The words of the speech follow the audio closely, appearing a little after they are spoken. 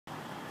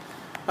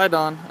Hi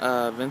Don,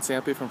 Vince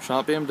Ampey from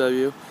Schomp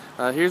BMW.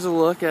 Here's a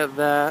look at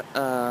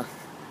that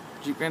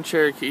Jeep Grand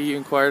Cherokee you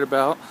inquired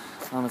about.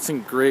 It's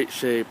in great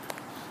shape.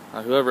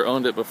 Whoever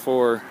owned it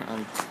before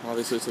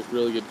obviously took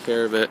really good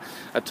care of it.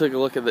 I took a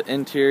look at the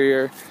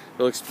interior.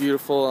 It looks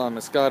beautiful.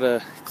 It's got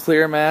a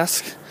clear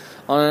mask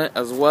on it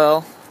as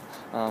well,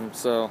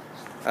 so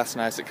that's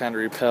nice. It kind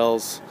of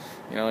repels,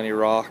 any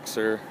rocks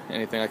or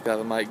anything like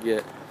that might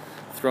get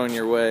thrown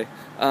your way.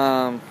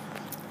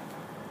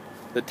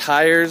 The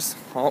tires,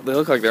 they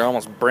look like they're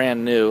almost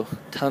brand new.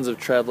 Tons of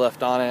tread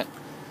left on it.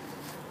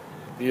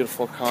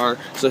 Beautiful car.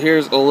 So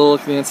here's a little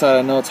look at the inside.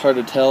 I know it's hard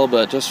to tell,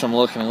 but just from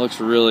looking, it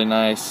looks really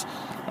nice.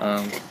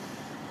 So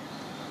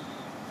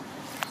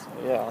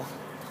yeah.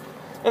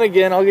 And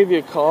again, I'll give you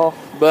a call,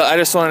 but I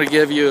just wanted to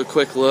give you a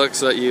quick look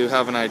so that you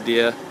have an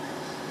idea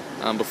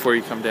before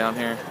you come down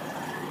here.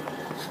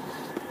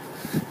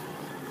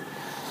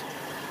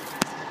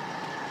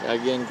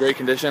 Again, great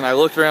condition. I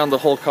looked around the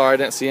whole car. I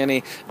didn't see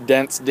any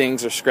dents,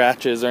 dings, or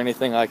scratches or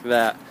anything like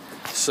that.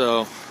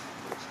 So,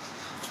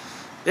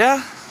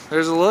 yeah,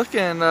 there's a look,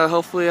 and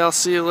hopefully I'll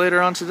see you later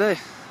on today.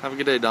 Have a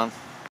good day, Don.